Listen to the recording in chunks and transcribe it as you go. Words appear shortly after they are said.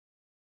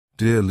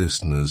Dear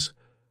listeners,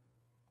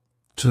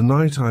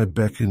 tonight I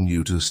beckon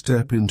you to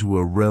step into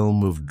a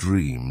realm of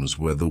dreams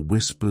where the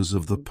whispers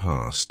of the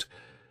past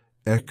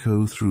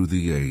echo through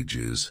the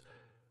ages,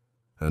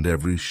 and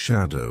every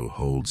shadow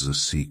holds a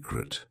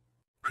secret.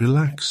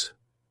 Relax,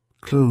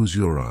 close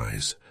your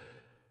eyes,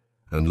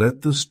 and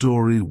let the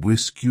story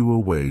whisk you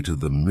away to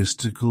the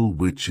mystical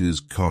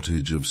witch's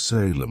cottage of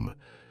Salem,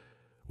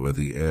 where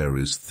the air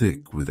is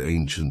thick with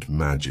ancient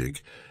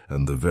magic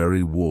and the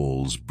very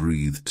walls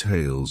breathe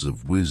tales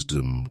of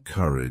wisdom,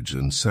 courage,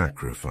 and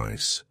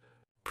sacrifice.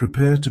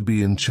 Prepare to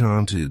be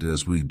enchanted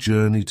as we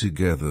journey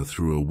together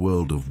through a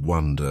world of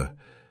wonder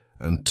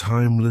and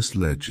timeless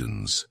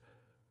legends,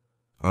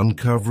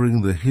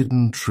 uncovering the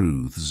hidden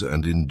truths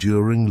and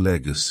enduring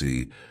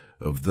legacy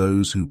of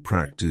those who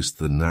practiced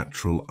the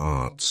natural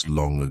arts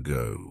long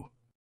ago.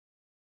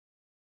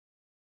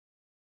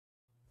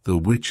 The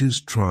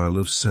Witch's Trial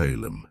of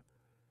Salem.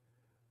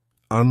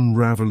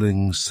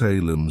 Unraveling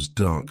Salem's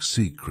Dark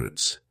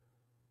Secrets.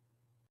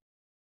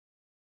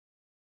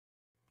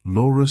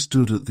 Laura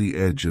stood at the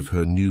edge of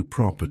her new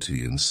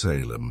property in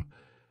Salem,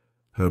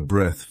 her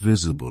breath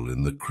visible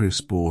in the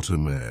crisp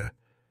autumn air.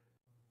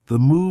 The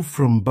move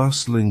from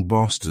bustling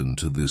Boston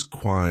to this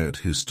quiet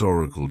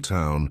historical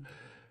town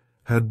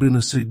had been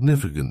a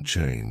significant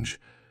change,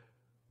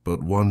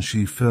 but one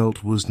she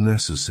felt was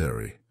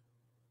necessary.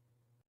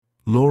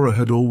 Laura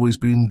had always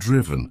been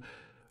driven,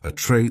 a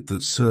trait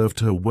that served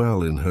her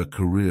well in her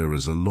career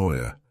as a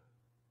lawyer.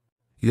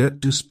 Yet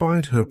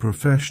despite her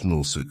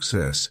professional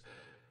success,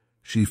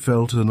 she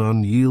felt an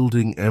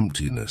unyielding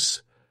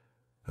emptiness,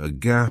 a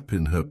gap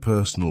in her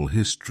personal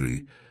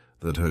history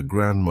that her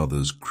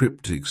grandmother's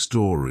cryptic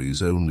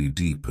stories only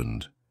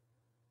deepened.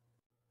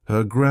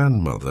 Her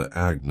grandmother,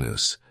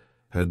 Agnes,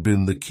 had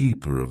been the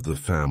keeper of the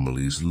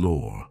family's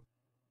lore.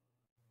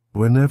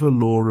 Whenever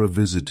Laura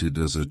visited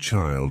as a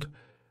child,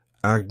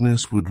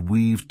 Agnes would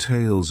weave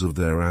tales of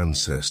their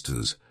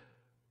ancestors,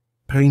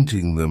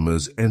 painting them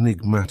as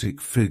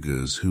enigmatic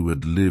figures who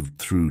had lived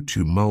through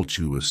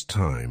tumultuous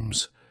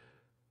times.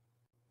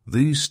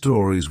 These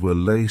stories were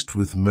laced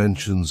with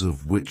mentions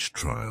of witch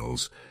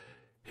trials,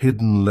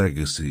 hidden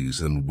legacies,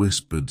 and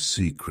whispered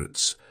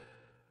secrets.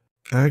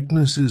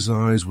 Agnes's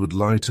eyes would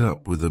light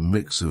up with a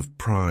mix of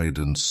pride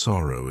and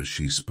sorrow as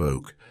she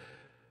spoke,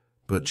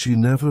 but she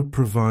never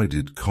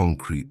provided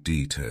concrete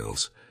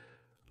details,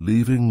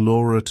 leaving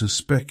Laura to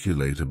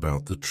speculate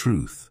about the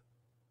truth.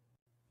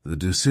 The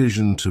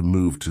decision to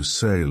move to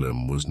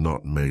Salem was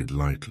not made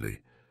lightly.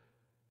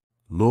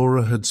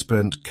 Laura had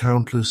spent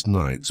countless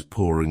nights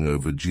poring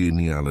over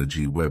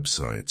genealogy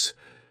websites,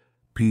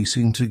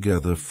 piecing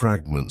together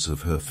fragments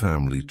of her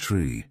family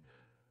tree.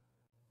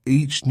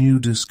 Each new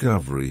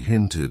discovery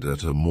hinted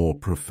at a more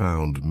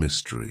profound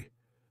mystery.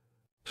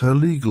 Her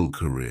legal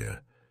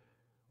career,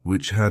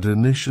 which had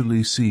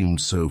initially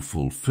seemed so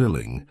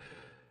fulfilling,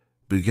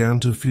 began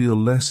to feel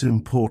less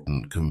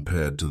important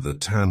compared to the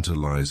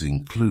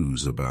tantalizing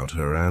clues about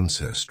her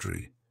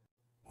ancestry.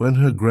 When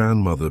her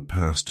grandmother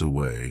passed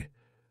away,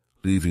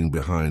 leaving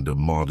behind a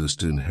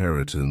modest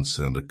inheritance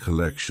and a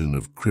collection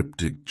of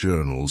cryptic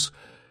journals,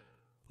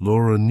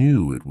 Laura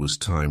knew it was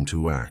time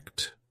to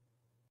act.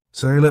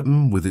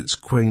 Salem, with its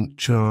quaint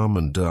charm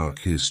and dark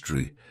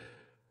history,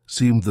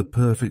 seemed the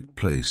perfect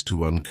place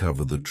to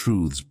uncover the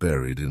truths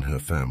buried in her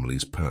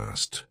family's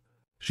past.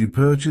 She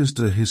purchased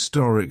a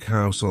historic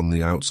house on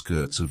the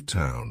outskirts of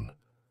town,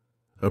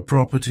 a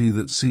property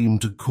that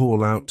seemed to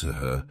call out to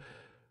her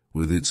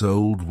with its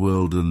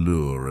old-world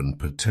allure and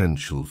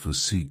potential for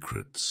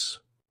secrets.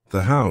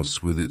 The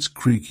house, with its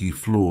creaky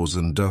floors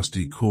and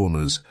dusty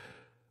corners,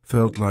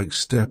 felt like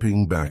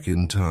stepping back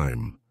in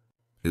time.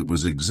 It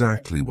was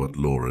exactly what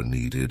Laura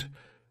needed.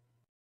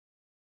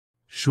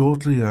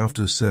 Shortly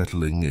after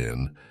settling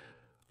in,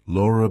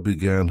 Laura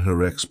began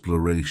her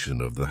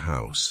exploration of the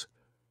house.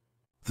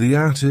 The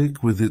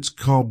attic, with its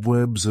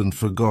cobwebs and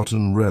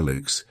forgotten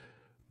relics,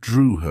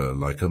 drew her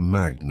like a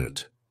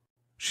magnet.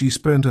 She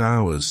spent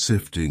hours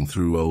sifting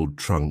through old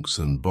trunks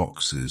and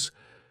boxes,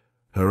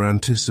 her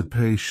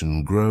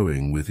anticipation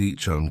growing with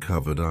each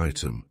uncovered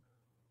item.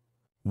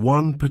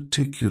 One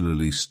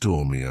particularly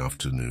stormy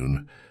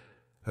afternoon,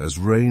 as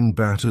rain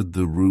battered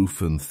the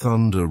roof and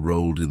thunder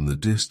rolled in the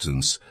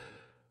distance,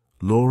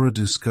 Laura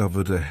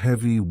discovered a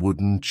heavy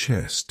wooden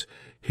chest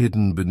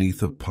hidden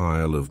beneath a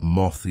pile of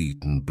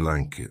moth-eaten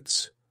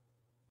blankets.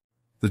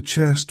 The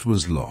chest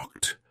was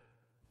locked,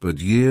 but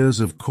years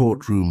of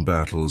courtroom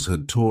battles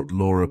had taught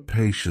Laura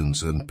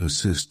patience and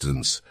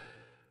persistence.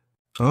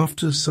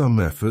 After some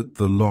effort,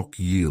 the lock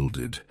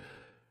yielded,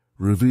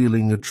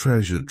 revealing a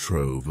treasure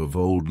trove of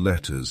old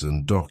letters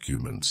and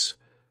documents.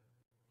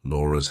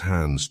 Laura's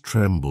hands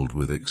trembled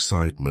with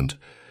excitement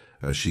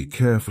as she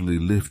carefully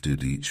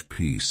lifted each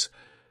piece,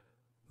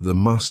 the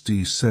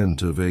musty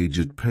scent of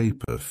aged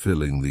paper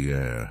filling the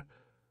air.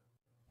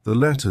 The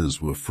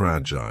letters were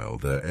fragile,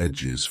 their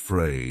edges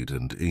frayed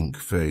and ink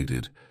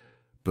faded,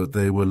 but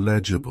they were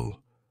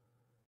legible.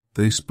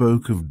 They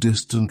spoke of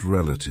distant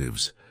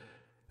relatives,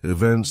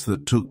 events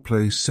that took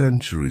place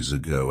centuries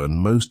ago, and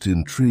most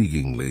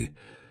intriguingly,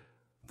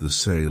 the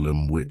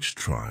Salem witch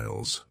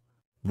trials.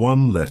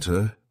 One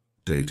letter,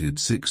 dated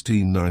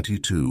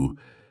 1692,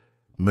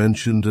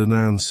 mentioned an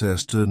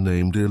ancestor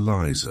named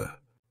Eliza.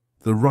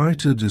 The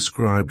writer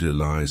described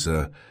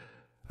Eliza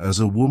as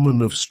a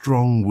woman of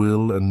strong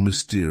will and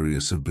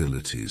mysterious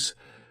abilities,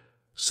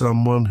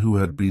 someone who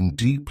had been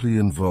deeply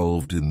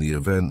involved in the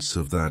events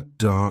of that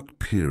dark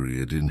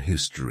period in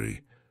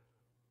history.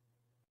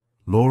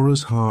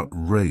 Laura's heart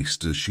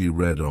raced as she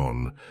read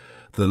on,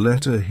 the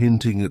letter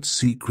hinting at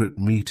secret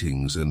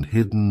meetings and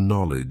hidden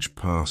knowledge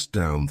passed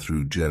down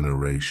through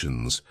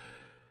generations.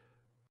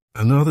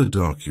 Another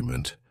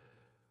document,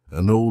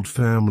 an old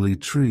family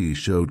tree,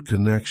 showed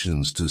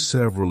connections to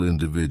several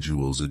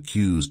individuals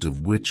accused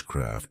of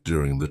witchcraft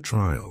during the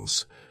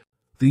trials.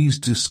 These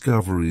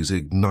discoveries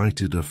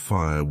ignited a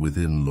fire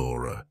within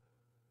Laura.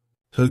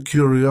 Her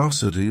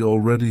curiosity,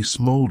 already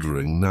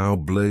smoldering, now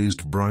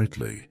blazed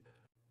brightly.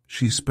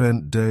 She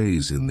spent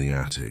days in the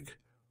attic,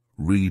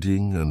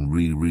 reading and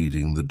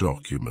rereading the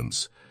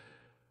documents,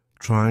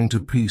 trying to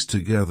piece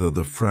together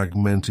the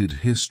fragmented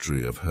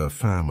history of her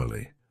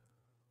family.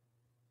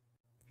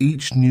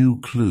 Each new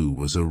clue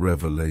was a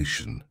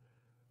revelation,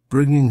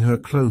 bringing her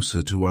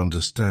closer to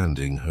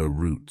understanding her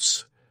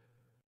roots.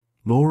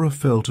 Laura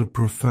felt a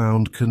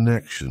profound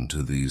connection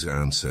to these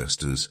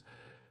ancestors,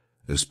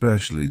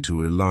 especially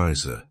to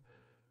Eliza,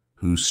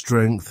 whose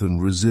strength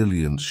and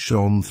resilience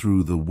shone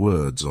through the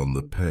words on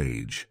the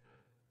page.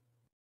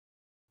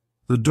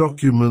 The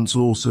documents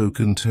also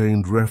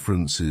contained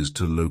references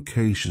to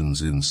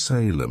locations in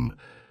Salem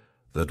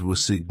that were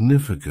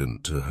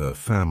significant to her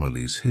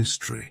family's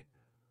history.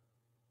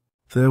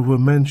 There were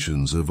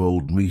mentions of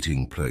old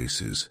meeting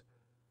places,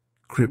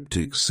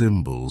 cryptic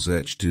symbols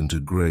etched into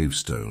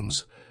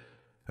gravestones,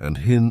 and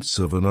hints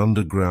of an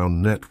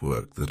underground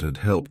network that had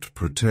helped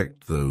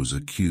protect those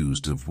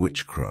accused of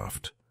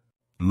witchcraft.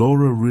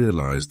 Laura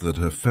realized that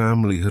her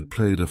family had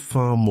played a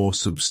far more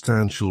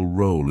substantial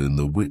role in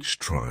the witch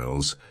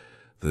trials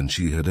than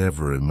she had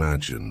ever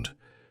imagined.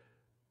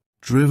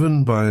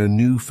 Driven by a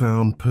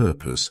newfound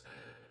purpose,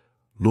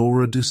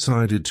 Laura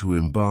decided to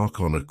embark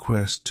on a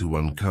quest to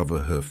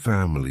uncover her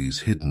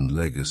family's hidden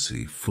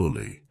legacy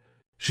fully.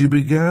 She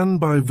began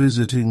by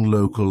visiting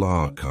local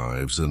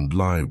archives and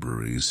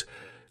libraries,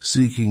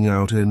 seeking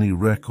out any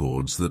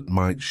records that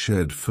might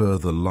shed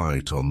further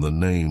light on the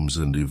names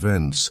and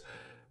events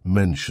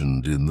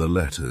mentioned in the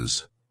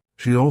letters.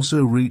 She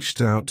also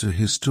reached out to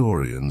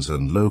historians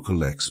and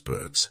local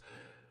experts,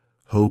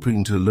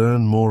 hoping to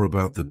learn more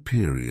about the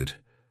period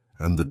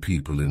and the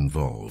people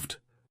involved.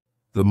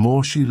 The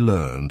more she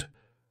learned,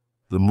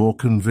 the more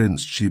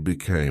convinced she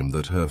became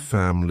that her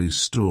family's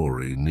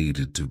story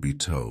needed to be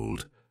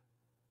told,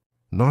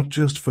 not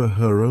just for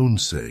her own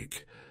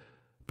sake,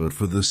 but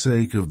for the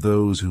sake of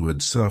those who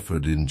had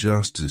suffered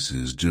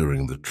injustices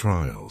during the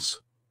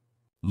trials.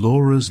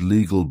 Laura's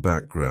legal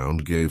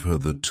background gave her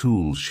the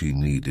tools she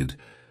needed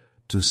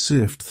to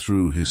sift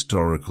through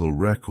historical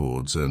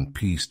records and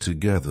piece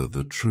together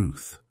the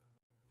truth.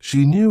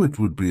 She knew it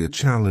would be a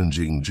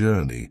challenging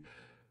journey,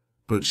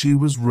 but she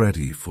was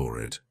ready for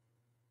it.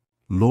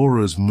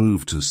 Laura's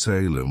move to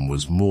Salem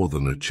was more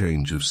than a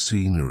change of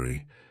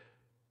scenery.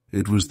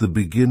 It was the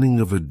beginning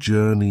of a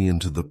journey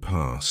into the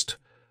past,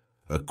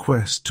 a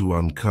quest to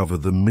uncover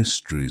the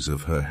mysteries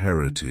of her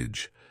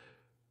heritage.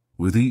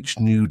 With each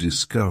new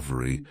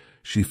discovery,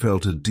 she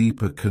felt a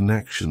deeper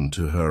connection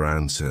to her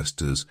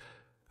ancestors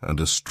and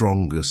a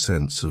stronger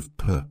sense of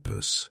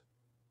purpose.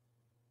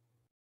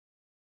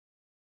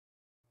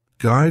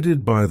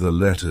 Guided by the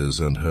letters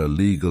and her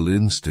legal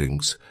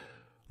instincts,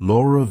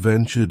 Laura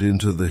ventured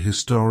into the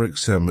historic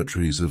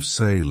cemeteries of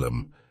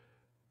Salem.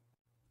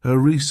 Her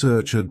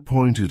research had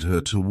pointed her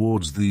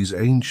towards these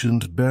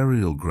ancient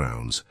burial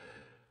grounds,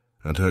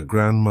 and her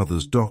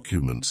grandmother's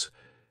documents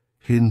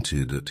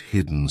hinted at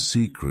hidden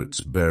secrets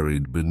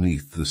buried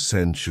beneath the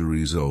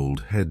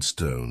centuries-old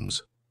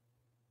headstones.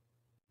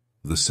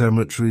 The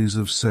cemeteries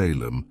of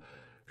Salem,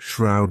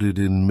 shrouded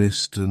in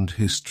mist and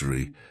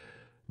history,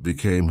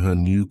 became her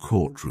new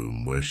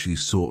courtroom where she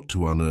sought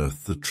to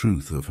unearth the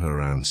truth of her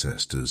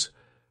ancestors.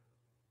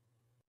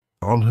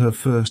 On her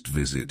first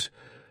visit,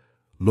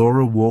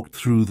 Laura walked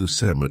through the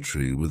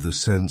cemetery with a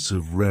sense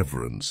of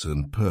reverence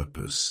and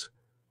purpose.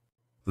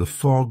 The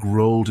fog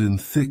rolled in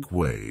thick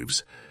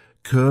waves,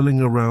 curling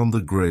around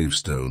the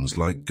gravestones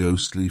like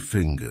ghostly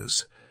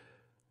fingers.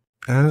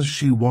 As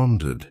she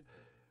wandered,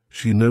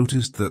 she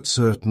noticed that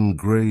certain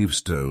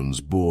gravestones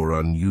bore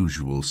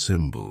unusual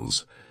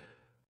symbols.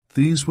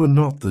 These were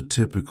not the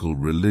typical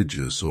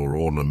religious or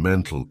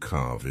ornamental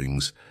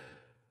carvings,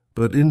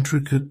 but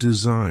intricate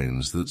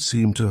designs that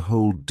seemed to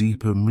hold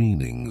deeper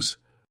meanings.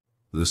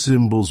 The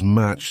symbols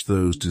matched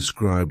those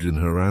described in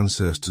her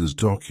ancestors'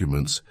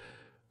 documents,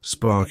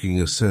 sparking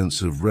a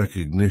sense of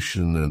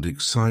recognition and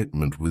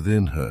excitement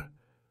within her.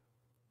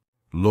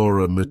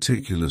 Laura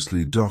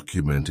meticulously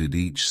documented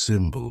each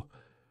symbol,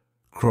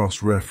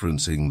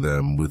 cross-referencing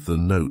them with the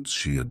notes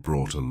she had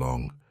brought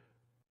along.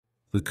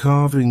 The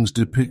carvings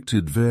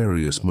depicted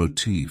various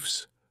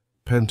motifs,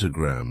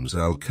 pentagrams,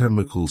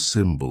 alchemical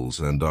symbols,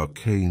 and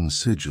arcane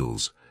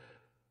sigils.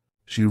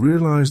 She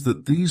realized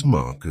that these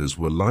markers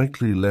were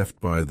likely left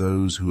by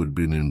those who had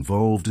been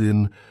involved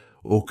in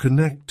or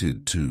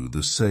connected to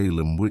the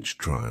Salem witch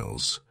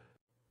trials.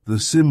 The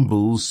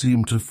symbols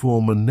seemed to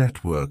form a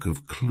network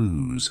of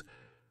clues,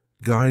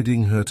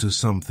 guiding her to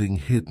something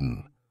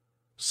hidden,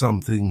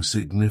 something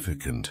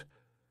significant.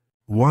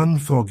 One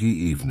foggy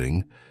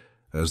evening,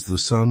 as the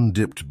sun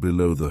dipped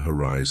below the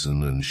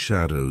horizon and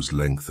shadows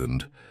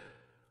lengthened,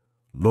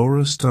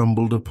 Laura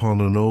stumbled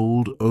upon an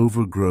old,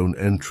 overgrown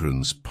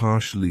entrance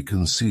partially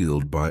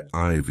concealed by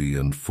ivy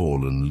and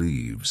fallen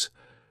leaves.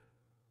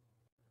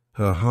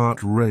 Her heart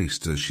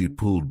raced as she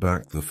pulled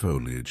back the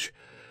foliage,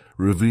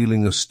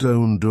 revealing a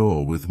stone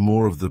door with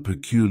more of the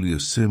peculiar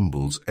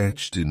symbols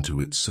etched into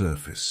its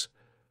surface.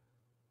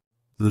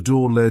 The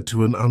door led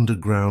to an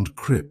underground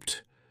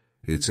crypt,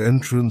 its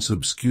entrance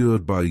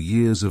obscured by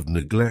years of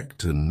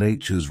neglect and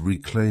nature's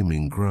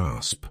reclaiming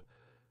grasp.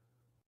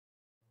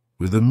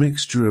 With a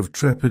mixture of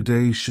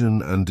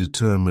trepidation and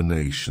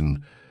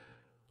determination,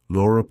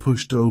 Laura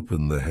pushed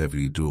open the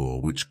heavy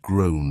door, which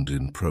groaned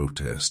in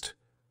protest.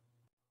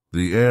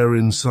 The air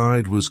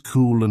inside was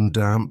cool and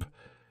damp,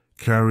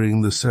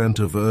 carrying the scent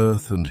of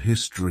earth and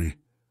history.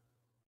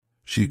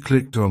 She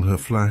clicked on her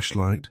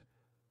flashlight,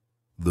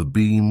 the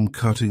beam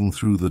cutting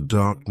through the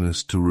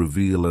darkness to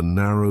reveal a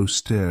narrow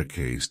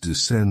staircase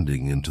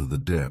descending into the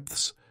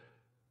depths.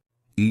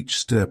 Each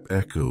step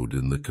echoed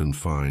in the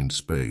confined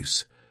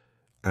space,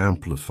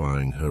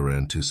 amplifying her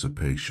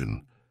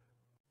anticipation.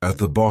 At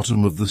the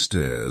bottom of the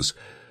stairs,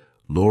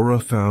 Laura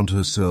found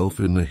herself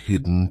in a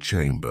hidden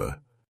chamber.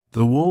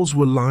 The walls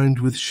were lined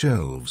with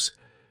shelves,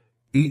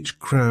 each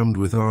crammed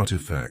with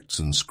artifacts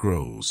and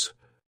scrolls.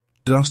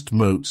 Dust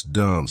motes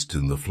danced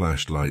in the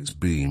flashlight's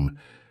beam,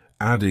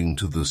 adding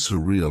to the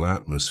surreal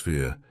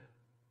atmosphere.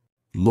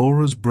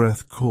 Laura's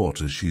breath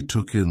caught as she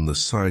took in the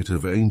sight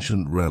of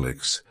ancient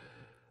relics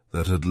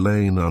that had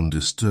lain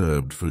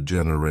undisturbed for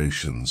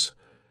generations.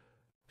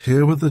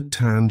 Here were the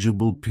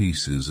tangible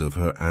pieces of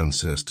her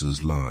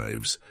ancestors'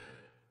 lives,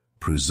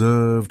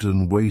 preserved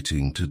and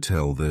waiting to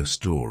tell their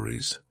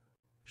stories.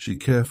 She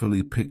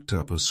carefully picked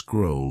up a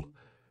scroll,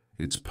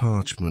 its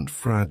parchment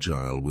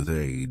fragile with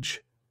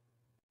age.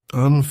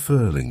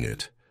 Unfurling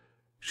it,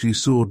 she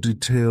saw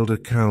detailed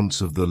accounts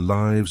of the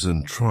lives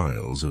and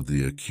trials of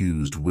the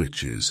accused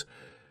witches.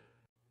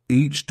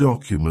 Each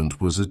document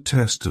was a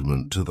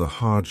testament to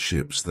the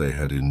hardships they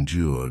had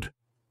endured,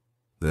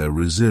 their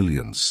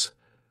resilience,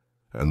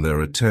 and their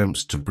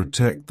attempts to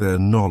protect their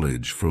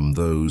knowledge from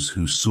those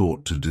who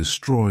sought to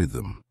destroy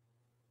them.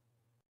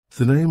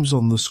 The names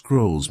on the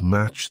scrolls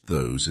matched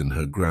those in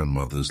her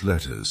grandmother's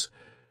letters,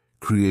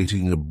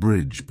 creating a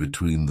bridge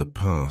between the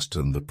past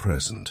and the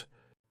present.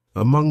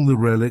 Among the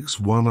relics,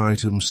 one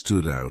item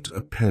stood out,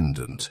 a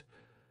pendant.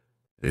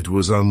 It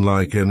was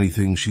unlike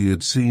anything she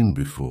had seen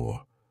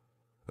before,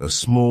 a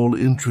small,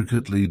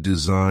 intricately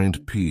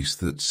designed piece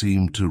that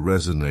seemed to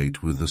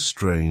resonate with a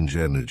strange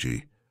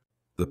energy.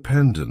 The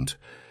pendant,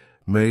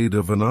 made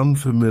of an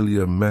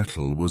unfamiliar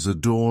metal, was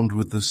adorned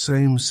with the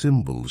same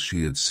symbols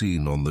she had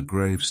seen on the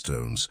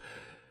gravestones.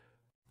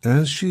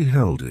 As she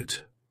held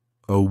it,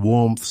 a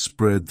warmth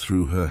spread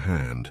through her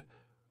hand,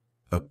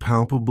 a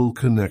palpable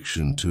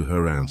connection to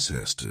her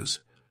ancestors.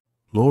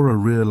 Laura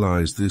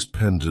realized this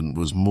pendant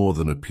was more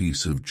than a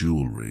piece of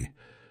jewelry.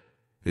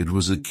 It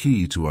was a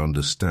key to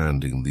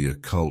understanding the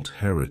occult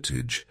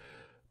heritage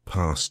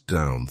passed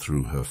down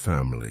through her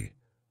family.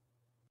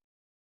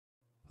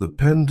 The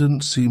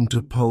pendant seemed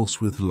to pulse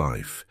with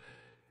life,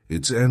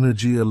 its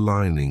energy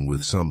aligning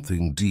with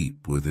something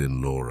deep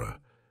within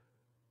Laura.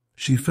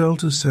 She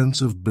felt a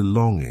sense of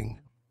belonging,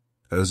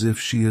 as if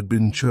she had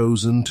been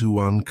chosen to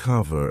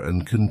uncover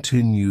and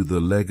continue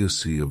the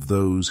legacy of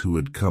those who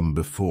had come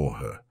before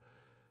her.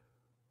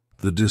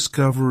 The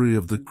discovery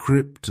of the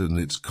crypt and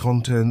its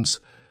contents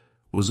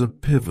was a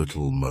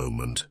pivotal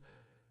moment,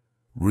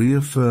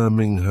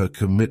 reaffirming her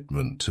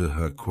commitment to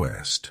her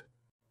quest.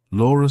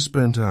 Laura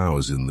spent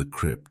hours in the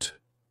crypt,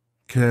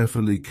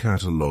 carefully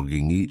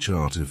cataloguing each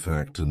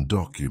artifact and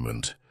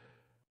document.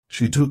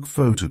 She took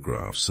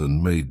photographs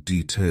and made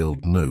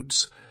detailed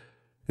notes,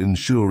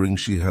 ensuring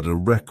she had a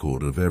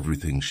record of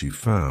everything she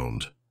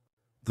found.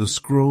 The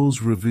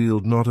scrolls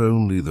revealed not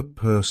only the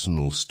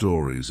personal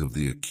stories of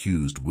the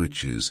accused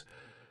witches,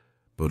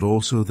 but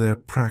also their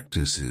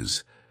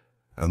practices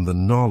and the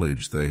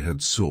knowledge they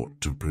had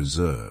sought to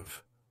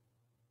preserve.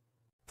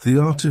 The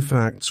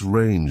artifacts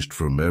ranged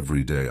from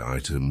everyday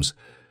items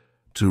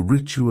to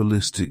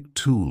ritualistic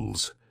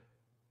tools,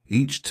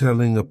 each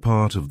telling a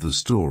part of the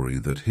story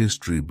that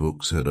history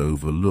books had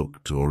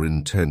overlooked or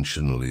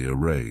intentionally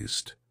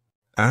erased.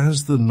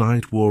 As the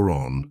night wore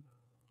on,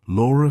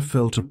 Laura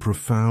felt a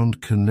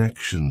profound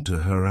connection to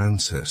her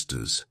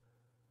ancestors.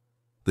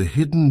 The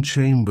hidden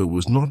chamber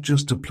was not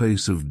just a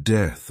place of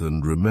death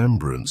and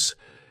remembrance,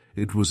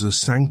 it was a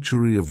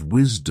sanctuary of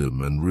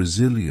wisdom and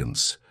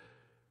resilience.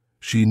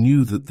 She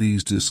knew that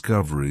these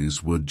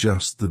discoveries were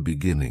just the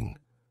beginning.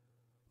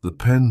 The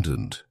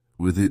pendant,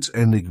 with its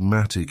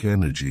enigmatic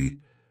energy,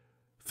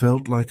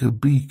 felt like a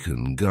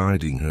beacon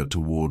guiding her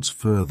towards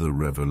further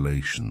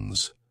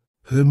revelations.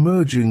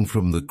 Emerging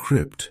from the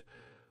crypt,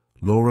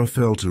 Laura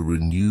felt a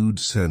renewed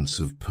sense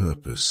of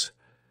purpose.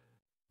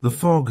 The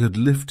fog had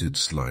lifted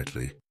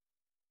slightly,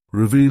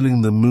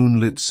 revealing the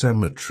moonlit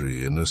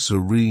cemetery in a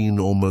serene,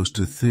 almost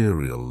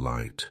ethereal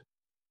light.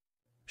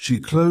 She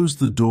closed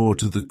the door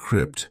to the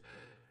crypt,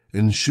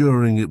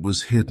 ensuring it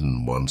was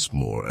hidden once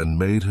more, and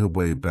made her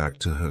way back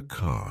to her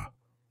car.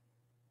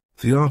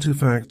 The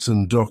artifacts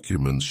and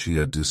documents she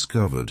had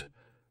discovered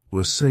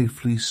were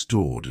safely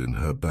stored in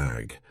her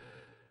bag,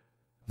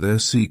 their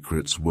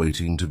secrets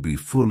waiting to be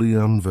fully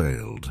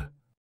unveiled.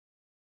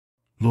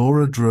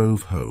 Laura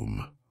drove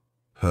home,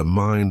 her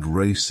mind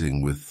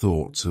racing with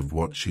thoughts of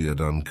what she had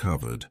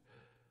uncovered.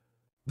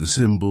 The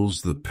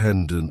symbols, the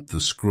pendant,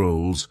 the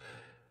scrolls,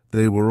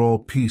 they were all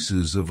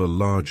pieces of a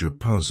larger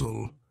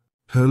puzzle.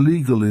 Her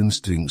legal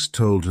instincts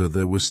told her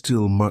there was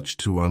still much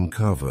to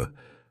uncover,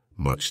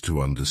 much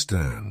to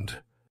understand.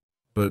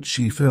 But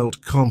she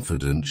felt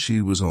confident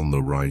she was on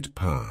the right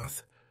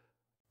path.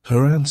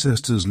 Her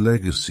ancestors'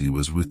 legacy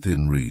was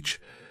within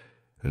reach,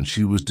 and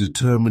she was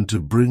determined to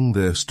bring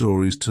their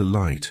stories to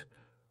light,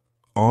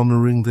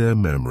 honoring their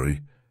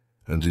memory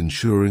and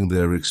ensuring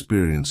their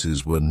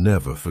experiences were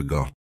never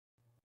forgotten.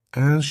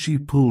 As she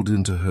pulled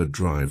into her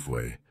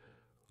driveway,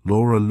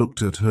 Laura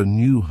looked at her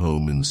new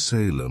home in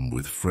Salem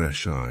with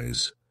fresh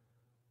eyes.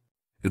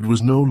 It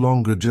was no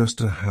longer just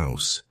a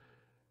house.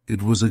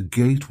 It was a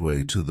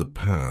gateway to the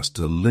past,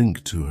 a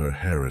link to her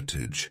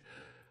heritage.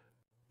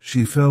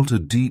 She felt a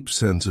deep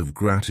sense of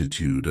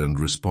gratitude and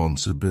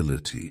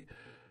responsibility,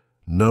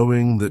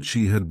 knowing that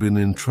she had been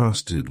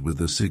entrusted with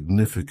a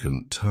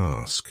significant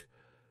task.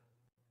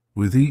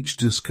 With each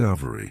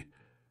discovery,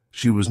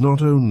 she was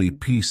not only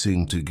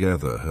piecing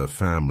together her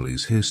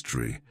family's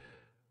history,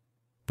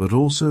 but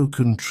also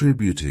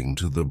contributing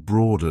to the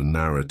broader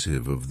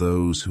narrative of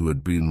those who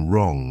had been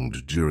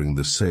wronged during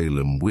the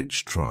Salem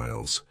witch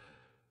trials.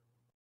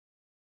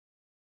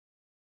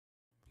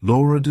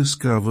 Laura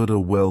discovered a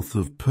wealth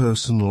of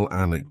personal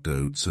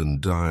anecdotes and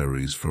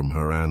diaries from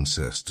her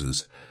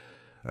ancestors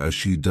as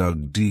she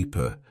dug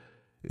deeper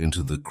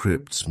into the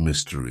crypt's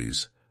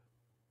mysteries.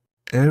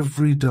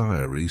 Every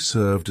diary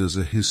served as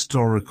a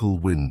historical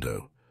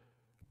window,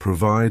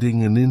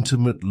 providing an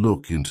intimate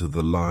look into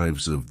the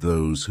lives of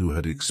those who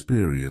had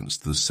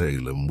experienced the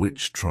Salem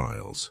witch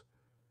trials.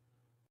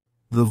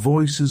 The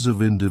voices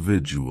of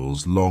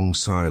individuals long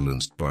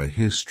silenced by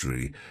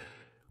history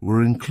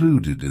were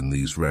included in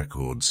these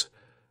records,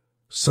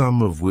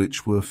 some of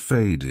which were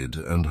faded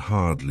and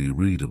hardly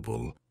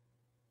readable.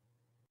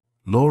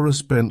 Laura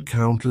spent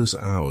countless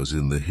hours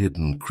in the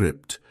hidden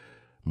crypt,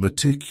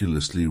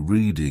 meticulously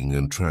reading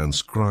and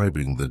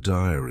transcribing the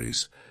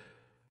diaries.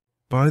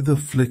 By the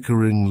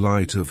flickering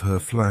light of her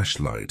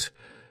flashlight,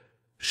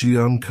 she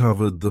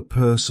uncovered the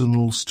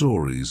personal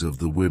stories of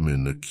the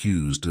women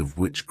accused of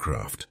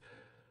witchcraft.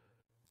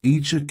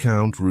 Each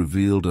account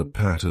revealed a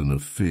pattern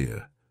of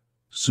fear,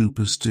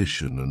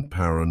 superstition and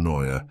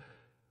paranoia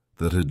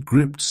that had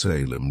gripped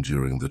Salem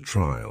during the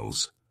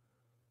trials.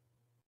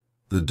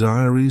 The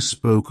diaries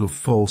spoke of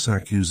false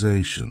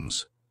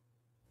accusations,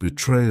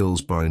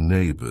 betrayals by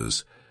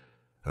neighbors,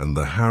 and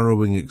the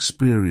harrowing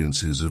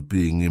experiences of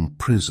being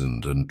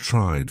imprisoned and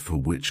tried for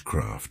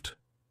witchcraft.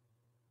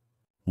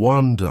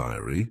 One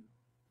diary,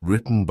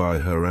 written by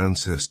her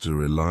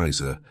ancestor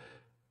Eliza,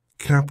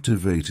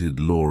 captivated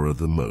Laura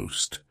the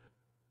most.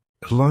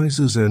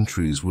 Eliza's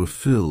entries were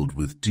filled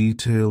with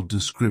detailed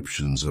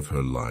descriptions of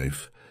her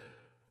life,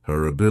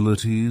 her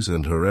abilities,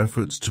 and her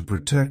efforts to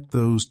protect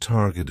those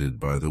targeted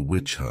by the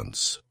witch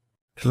hunts.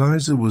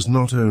 Eliza was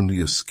not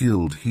only a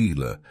skilled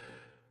healer,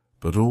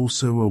 but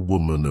also a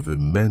woman of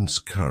immense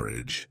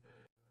courage.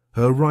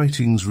 Her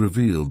writings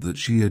revealed that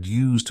she had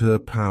used her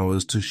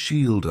powers to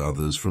shield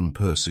others from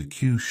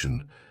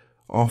persecution,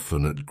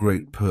 often at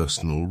great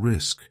personal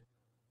risk.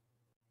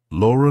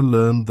 Laura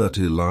learned that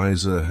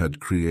Eliza had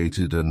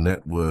created a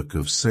network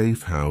of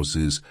safe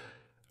houses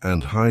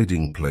and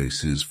hiding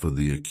places for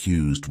the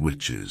accused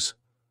witches.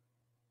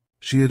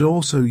 She had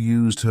also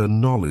used her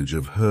knowledge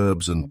of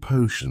herbs and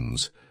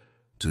potions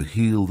to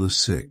heal the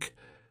sick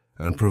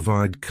and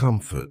provide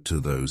comfort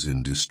to those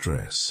in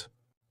distress.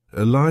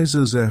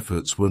 Eliza's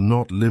efforts were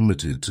not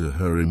limited to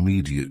her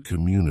immediate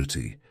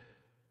community.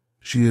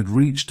 She had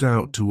reached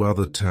out to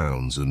other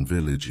towns and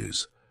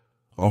villages,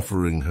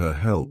 offering her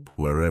help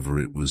wherever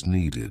it was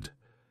needed.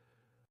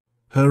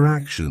 Her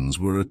actions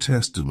were a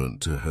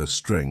testament to her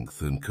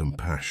strength and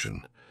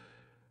compassion.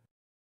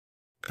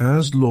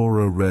 As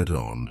Laura read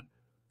on,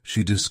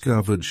 she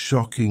discovered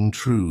shocking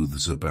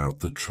truths about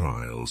the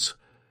trials.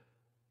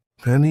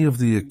 Many of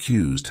the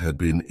accused had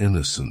been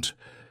innocent,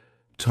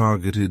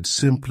 targeted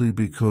simply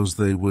because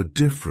they were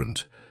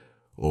different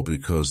or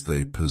because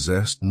they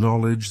possessed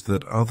knowledge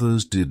that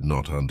others did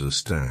not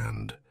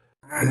understand.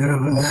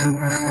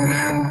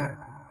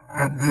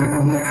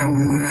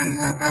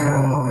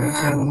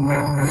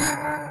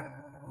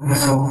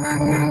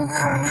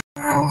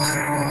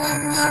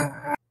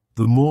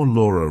 The more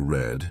Laura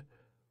read,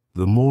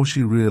 the more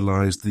she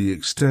realized the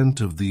extent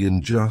of the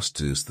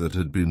injustice that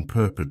had been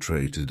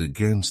perpetrated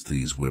against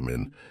these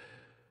women.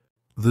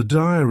 The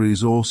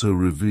diaries also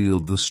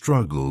revealed the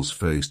struggles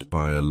faced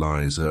by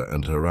Eliza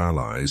and her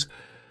allies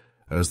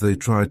as they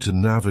tried to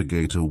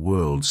navigate a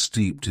world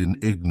steeped in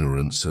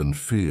ignorance and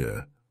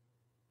fear.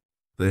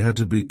 They had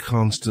to be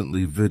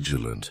constantly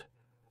vigilant,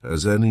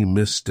 as any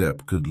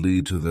misstep could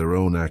lead to their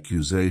own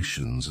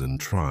accusations and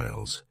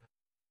trials.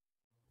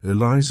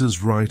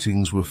 Eliza's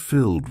writings were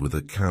filled with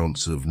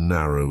accounts of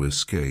narrow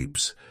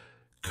escapes,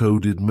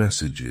 coded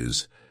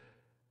messages,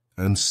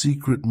 and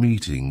secret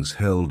meetings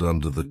held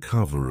under the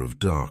cover of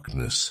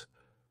darkness.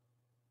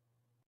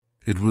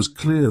 It was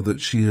clear that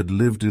she had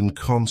lived in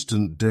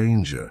constant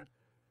danger,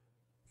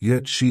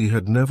 yet she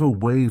had never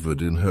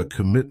wavered in her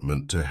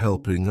commitment to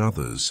helping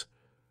others.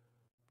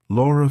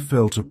 Laura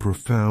felt a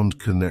profound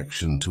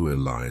connection to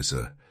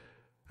Eliza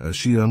as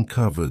she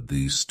uncovered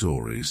these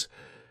stories.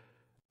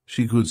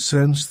 She could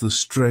sense the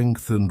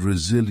strength and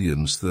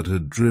resilience that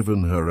had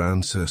driven her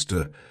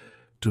ancestor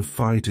to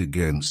fight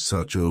against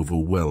such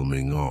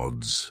overwhelming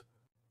odds.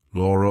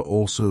 Laura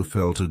also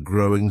felt a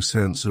growing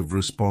sense of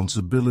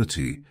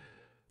responsibility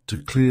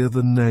to clear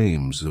the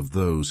names of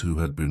those who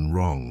had been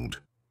wronged.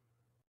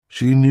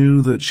 She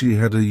knew that she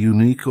had a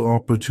unique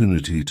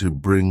opportunity to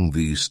bring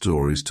these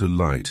stories to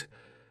light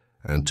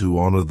and to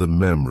honor the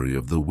memory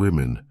of the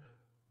women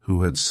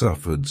who had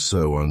suffered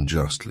so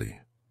unjustly.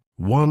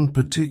 One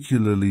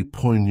particularly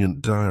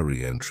poignant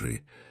diary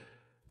entry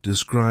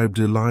described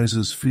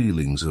Eliza's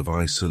feelings of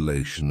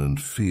isolation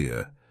and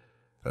fear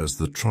as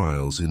the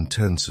trials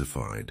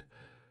intensified.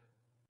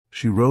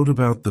 She wrote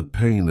about the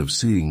pain of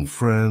seeing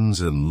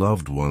friends and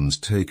loved ones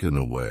taken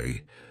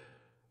away,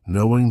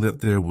 knowing that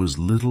there was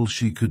little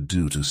she could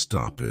do to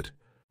stop it.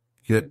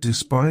 Yet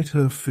despite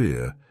her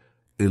fear,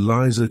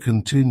 Eliza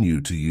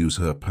continued to use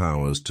her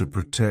powers to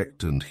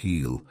protect and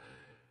heal,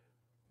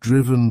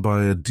 driven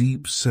by a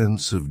deep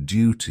sense of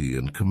duty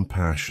and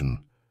compassion.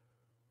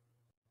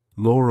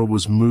 Laura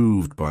was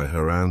moved by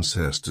her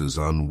ancestors'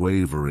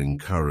 unwavering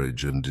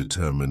courage and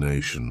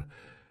determination.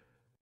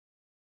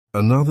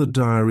 Another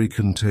diary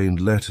contained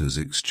letters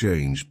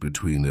exchanged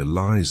between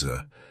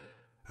Eliza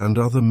and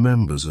other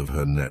members of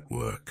her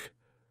network.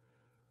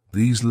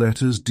 These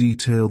letters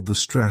detailed the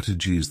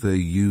strategies they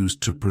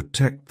used to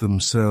protect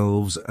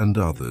themselves and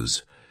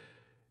others,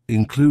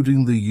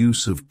 including the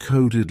use of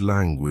coded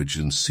language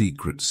and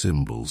secret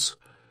symbols.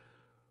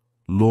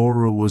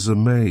 Laura was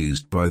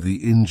amazed by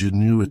the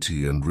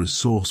ingenuity and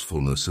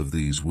resourcefulness of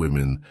these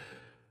women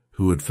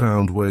who had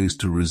found ways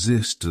to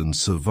resist and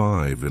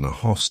survive in a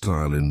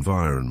hostile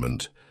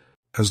environment.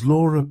 As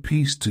Laura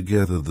pieced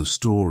together the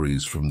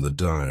stories from the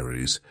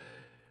diaries,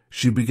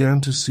 she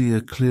began to see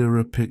a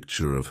clearer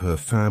picture of her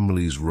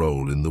family's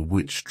role in the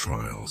witch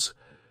trials.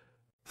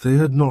 They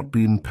had not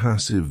been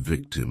passive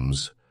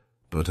victims,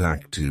 but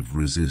active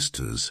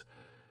resistors,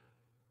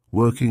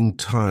 working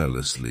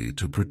tirelessly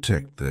to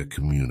protect their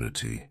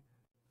community.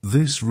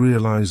 This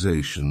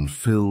realization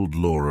filled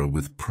Laura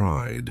with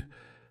pride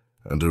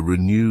and a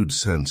renewed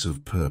sense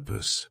of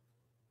purpose.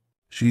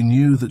 She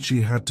knew that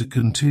she had to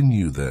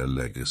continue their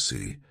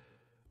legacy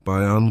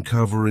by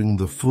uncovering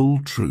the full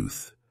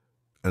truth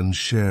and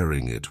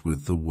sharing it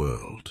with the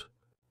world.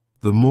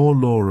 The more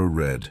Laura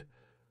read,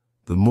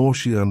 the more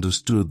she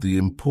understood the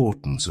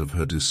importance of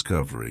her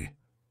discovery.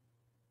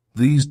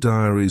 These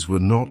diaries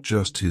were not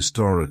just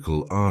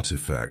historical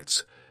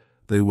artifacts,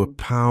 they were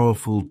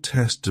powerful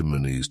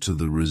testimonies to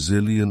the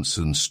resilience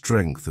and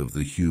strength of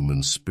the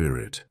human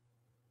spirit.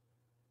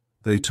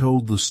 They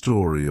told the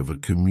story of a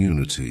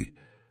community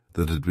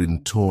that had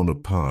been torn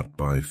apart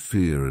by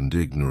fear and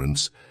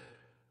ignorance,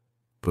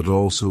 but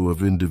also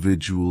of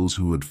individuals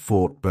who had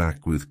fought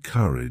back with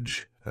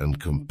courage and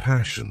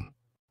compassion.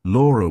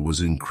 Laura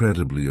was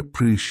incredibly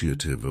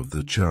appreciative of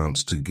the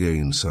chance to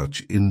gain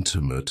such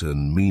intimate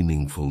and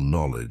meaningful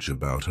knowledge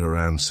about her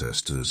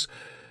ancestors.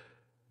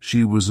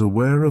 She was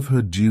aware of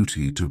her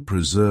duty to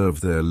preserve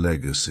their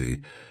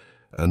legacy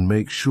and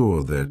make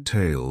sure their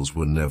tales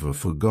were never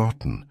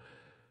forgotten.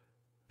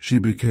 She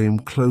became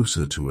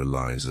closer to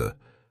Eliza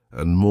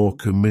and more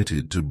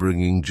committed to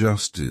bringing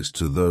justice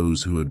to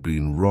those who had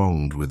been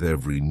wronged with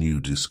every new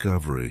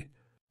discovery.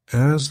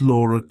 As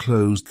Laura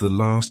closed the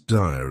last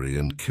diary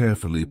and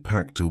carefully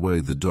packed away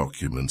the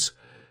documents,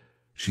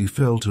 she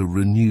felt a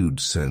renewed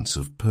sense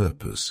of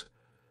purpose.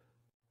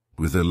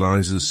 With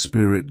Eliza's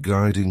spirit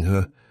guiding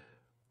her,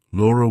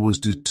 Laura was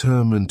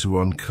determined to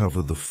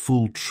uncover the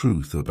full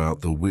truth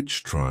about the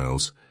witch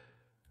trials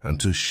and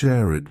to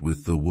share it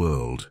with the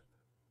world.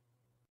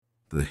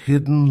 The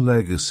hidden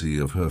legacy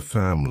of her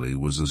family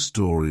was a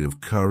story of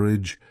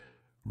courage,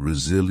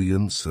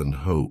 resilience, and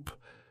hope,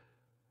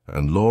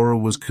 and Laura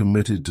was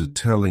committed to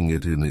telling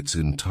it in its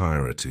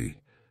entirety.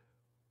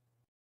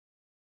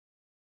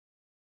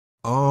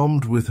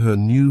 Armed with her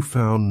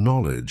newfound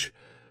knowledge,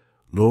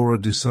 Laura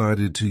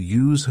decided to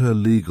use her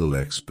legal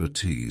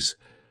expertise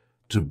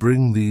to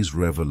bring these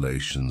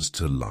revelations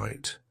to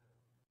light.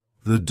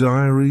 The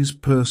diaries,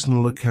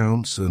 personal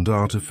accounts, and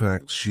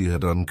artifacts she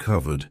had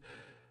uncovered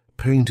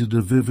painted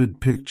a vivid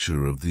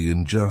picture of the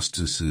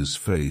injustices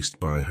faced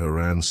by her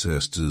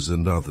ancestors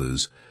and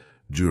others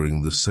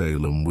during the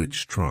Salem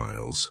witch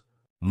trials.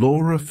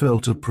 Laura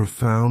felt a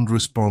profound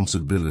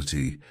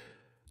responsibility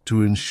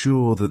to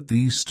ensure that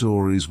these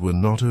stories were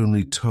not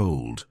only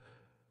told,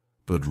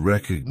 but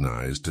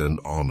recognized and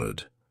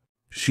honored.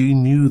 She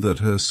knew that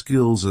her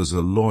skills as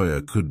a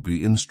lawyer could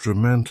be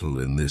instrumental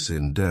in this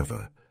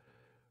endeavor.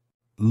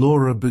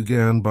 Laura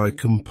began by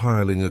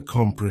compiling a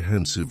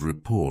comprehensive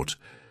report.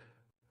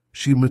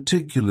 She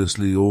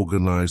meticulously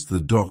organized the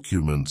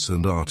documents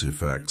and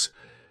artifacts,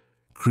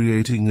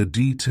 creating a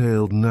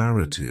detailed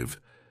narrative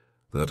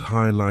that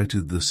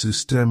highlighted the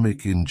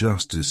systemic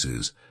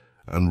injustices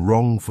and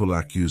wrongful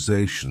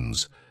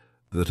accusations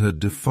that had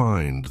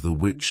defined the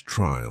witch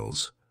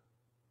trials.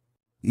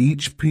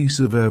 Each piece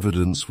of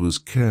evidence was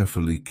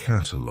carefully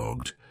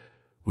catalogued,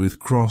 with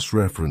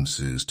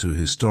cross-references to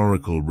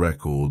historical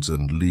records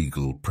and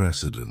legal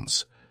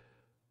precedents.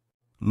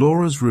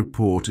 Laura's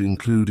report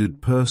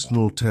included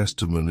personal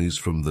testimonies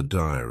from the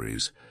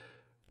diaries,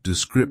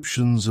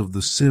 descriptions of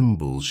the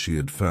symbols she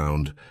had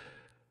found,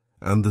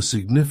 and the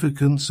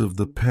significance of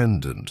the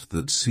pendant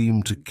that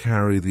seemed to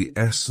carry the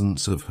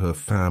essence of her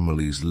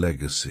family's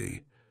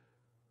legacy.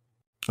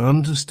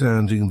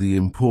 Understanding the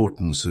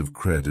importance of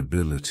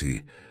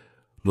credibility,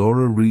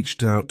 Laura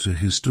reached out to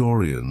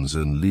historians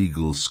and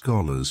legal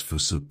scholars for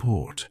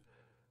support.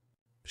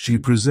 She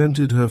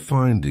presented her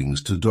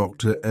findings to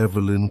Dr.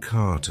 Evelyn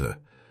Carter,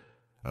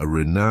 a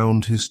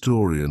renowned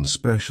historian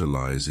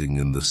specializing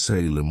in the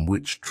Salem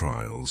witch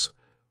trials.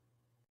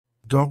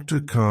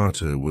 Dr.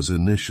 Carter was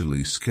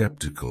initially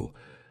skeptical,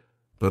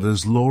 but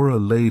as Laura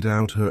laid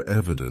out her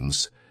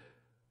evidence,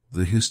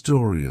 the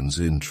historian's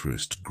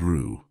interest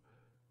grew.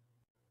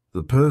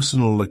 The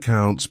personal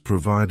accounts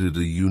provided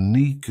a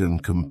unique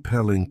and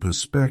compelling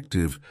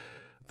perspective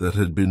that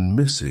had been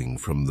missing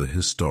from the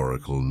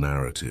historical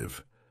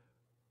narrative.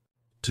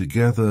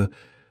 Together,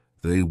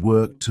 they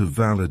worked to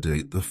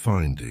validate the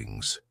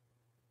findings.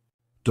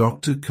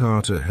 Dr.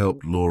 Carter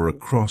helped Laura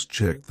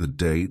cross-check the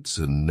dates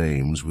and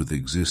names with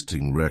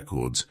existing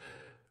records,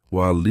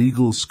 while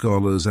legal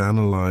scholars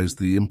analyzed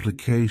the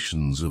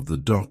implications of the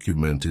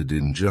documented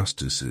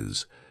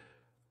injustices.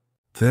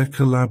 Their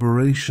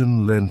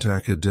collaboration lent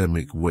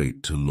academic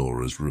weight to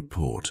Laura's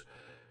report,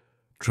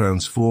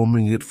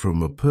 transforming it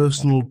from a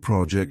personal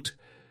project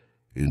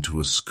into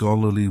a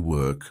scholarly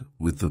work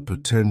with the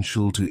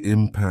potential to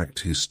impact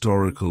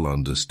historical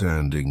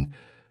understanding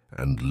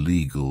and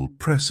legal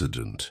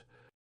precedent.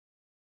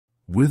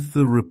 With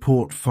the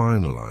report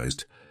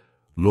finalized,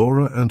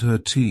 Laura and her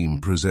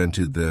team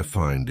presented their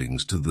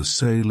findings to the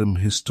Salem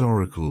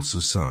Historical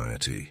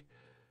Society.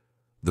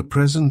 The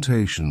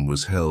presentation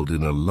was held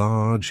in a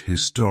large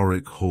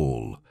historic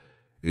hall,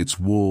 its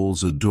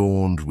walls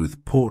adorned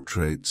with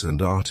portraits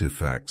and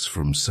artifacts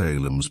from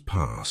Salem's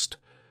past.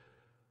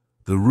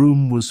 The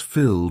room was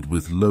filled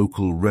with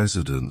local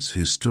residents,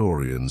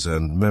 historians,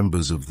 and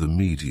members of the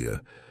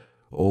media,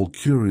 all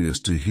curious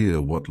to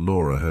hear what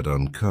Laura had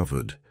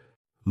uncovered.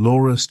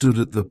 Laura stood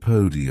at the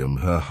podium,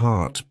 her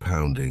heart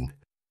pounding.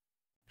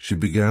 She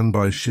began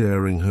by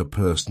sharing her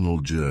personal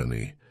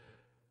journey,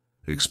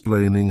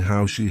 explaining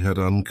how she had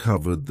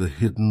uncovered the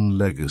hidden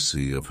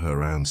legacy of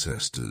her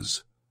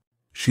ancestors.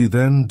 She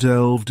then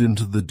delved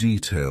into the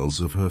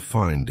details of her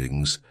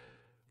findings,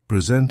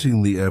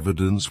 presenting the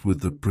evidence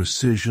with the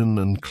precision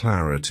and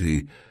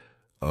clarity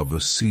of a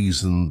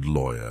seasoned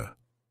lawyer.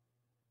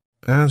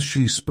 As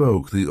she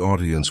spoke, the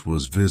audience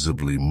was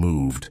visibly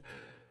moved.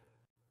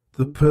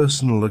 The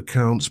personal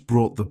accounts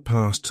brought the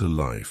past to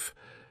life,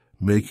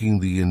 making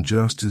the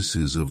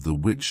injustices of the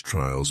witch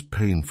trials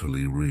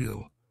painfully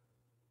real.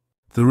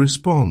 The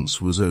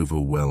response was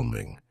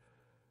overwhelming.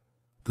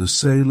 The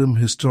Salem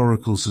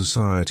Historical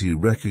Society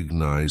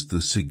recognized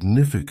the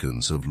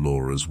significance of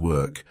Laura's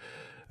work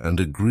and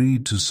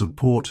agreed to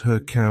support her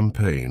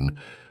campaign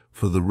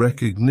for the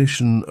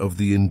recognition of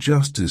the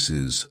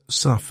injustices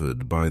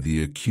suffered by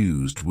the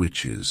accused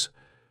witches.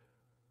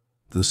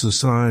 The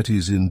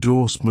Society's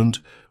endorsement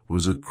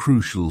was a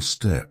crucial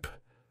step,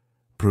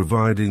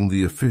 providing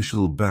the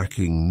official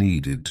backing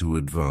needed to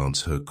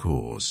advance her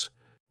cause.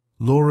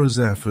 Laura's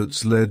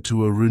efforts led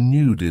to a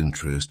renewed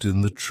interest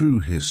in the true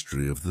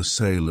history of the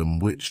Salem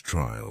witch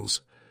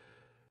trials.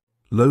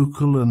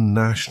 Local and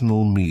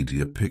national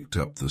media picked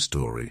up the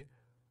story,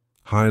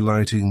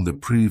 highlighting the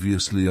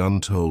previously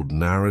untold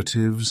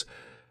narratives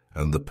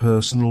and the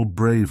personal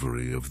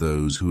bravery of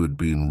those who had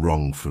been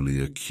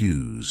wrongfully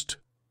accused.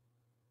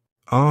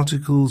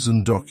 Articles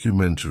and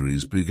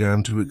documentaries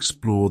began to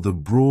explore the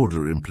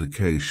broader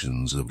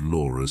implications of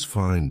Laura's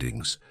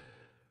findings,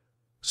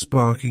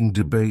 sparking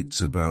debates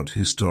about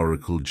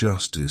historical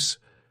justice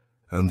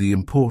and the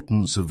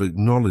importance of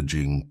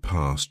acknowledging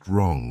past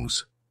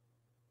wrongs.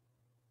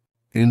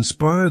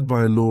 Inspired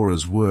by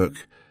Laura's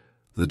work,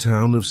 the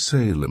town of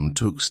Salem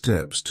took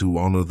steps to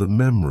honor the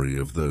memory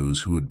of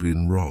those who had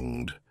been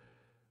wronged.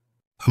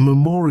 A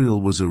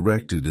memorial was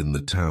erected in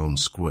the town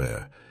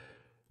square,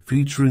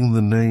 featuring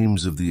the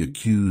names of the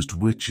accused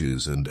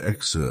witches and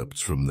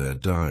excerpts from their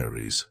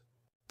diaries.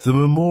 The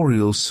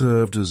memorial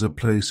served as a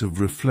place of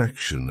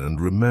reflection and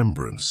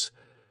remembrance,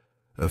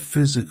 a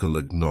physical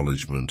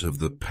acknowledgement of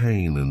the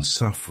pain and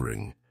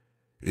suffering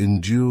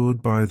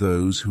endured by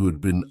those who had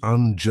been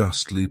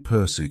unjustly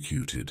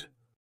persecuted.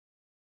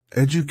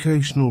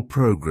 Educational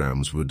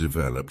programs were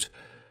developed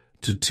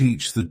to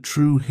teach the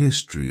true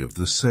history of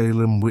the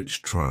Salem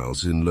witch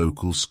trials in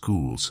local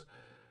schools.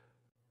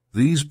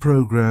 These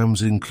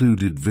programs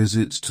included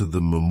visits to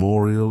the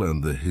memorial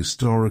and the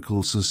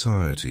historical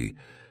society,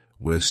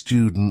 where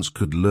students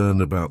could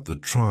learn about the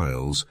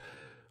trials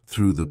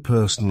through the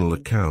personal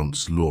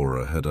accounts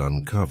Laura had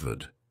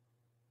uncovered.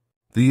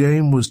 The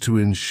aim was to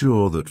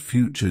ensure that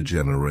future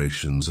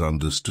generations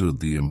understood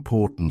the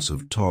importance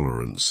of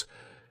tolerance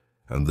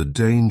and the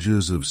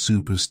dangers of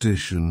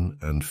superstition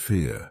and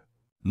fear.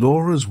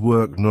 Laura's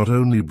work not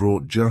only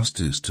brought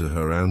justice to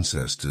her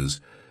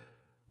ancestors,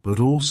 but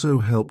also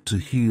helped to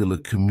heal a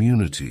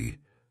community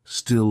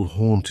still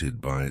haunted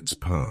by its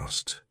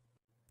past.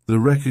 The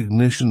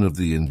recognition of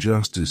the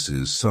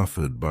injustices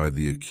suffered by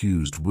the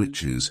accused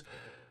witches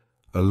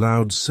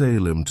allowed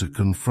Salem to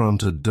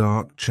confront a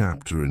dark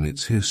chapter in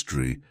its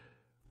history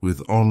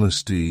with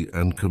honesty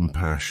and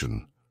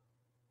compassion.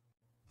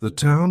 The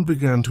town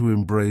began to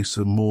embrace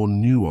a more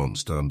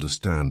nuanced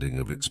understanding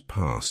of its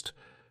past,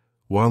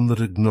 one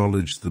that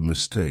acknowledged the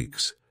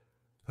mistakes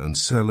and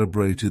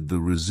celebrated the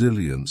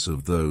resilience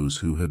of those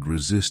who had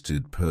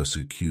resisted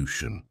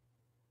persecution.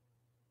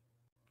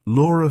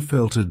 Laura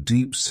felt a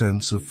deep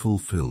sense of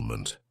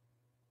fulfillment.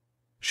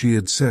 She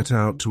had set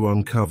out to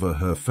uncover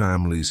her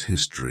family's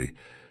history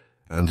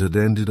and had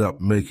ended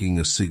up making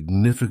a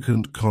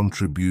significant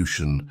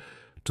contribution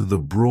to the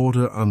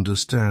broader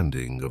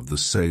understanding of the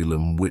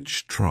Salem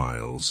witch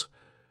trials.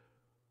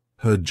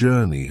 Her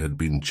journey had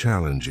been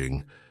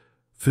challenging,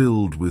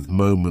 filled with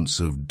moments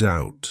of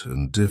doubt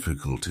and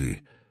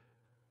difficulty,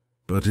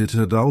 but it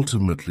had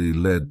ultimately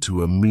led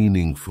to a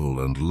meaningful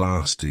and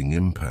lasting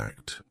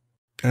impact.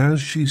 As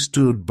she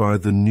stood by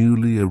the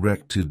newly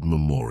erected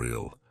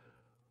memorial,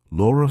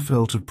 Laura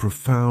felt a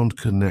profound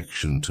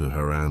connection to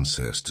her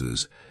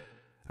ancestors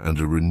and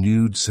a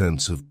renewed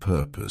sense of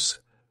purpose.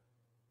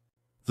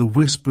 The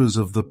whispers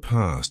of the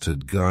past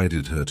had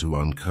guided her to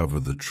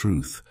uncover the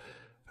truth,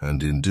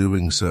 and in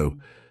doing so,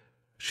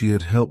 she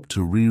had helped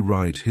to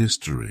rewrite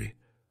history.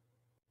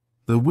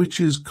 The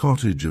witch's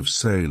cottage of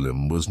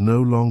Salem was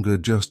no longer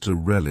just a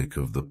relic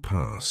of the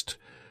past.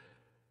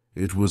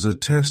 It was a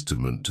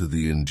testament to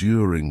the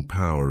enduring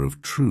power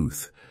of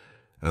truth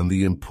and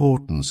the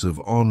importance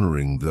of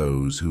honoring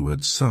those who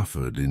had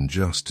suffered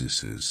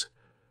injustices.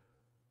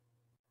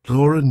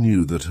 Laura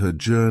knew that her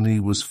journey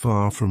was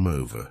far from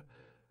over,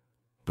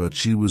 but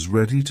she was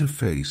ready to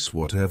face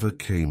whatever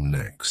came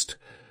next,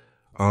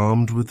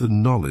 armed with the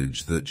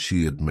knowledge that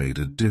she had made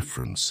a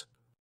difference.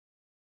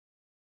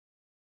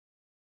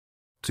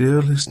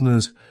 Dear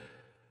listeners,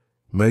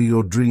 may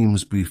your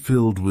dreams be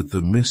filled with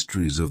the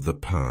mysteries of the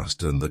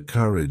past and the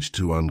courage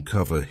to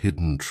uncover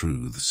hidden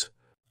truths.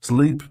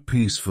 Sleep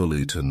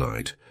peacefully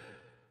tonight,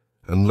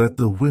 and let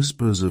the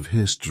whispers of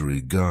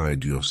history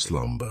guide your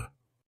slumber.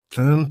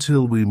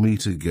 Until we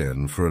meet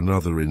again for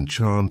another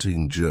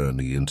enchanting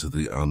journey into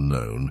the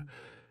unknown,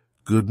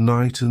 good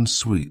night and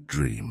sweet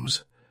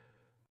dreams.